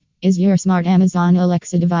Is your smart Amazon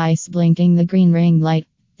Alexa device blinking the green ring light?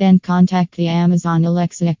 Then contact the Amazon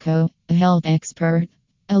Alexa Echo, a health expert.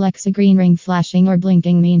 Alexa green ring flashing or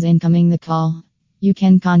blinking means incoming the call. You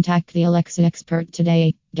can contact the Alexa expert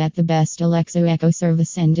today. Get the best Alexa Echo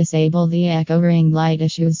service and disable the Echo ring light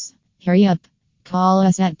issues. Hurry up. Call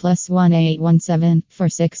us at +1 817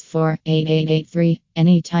 464 8883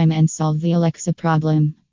 anytime and solve the Alexa problem.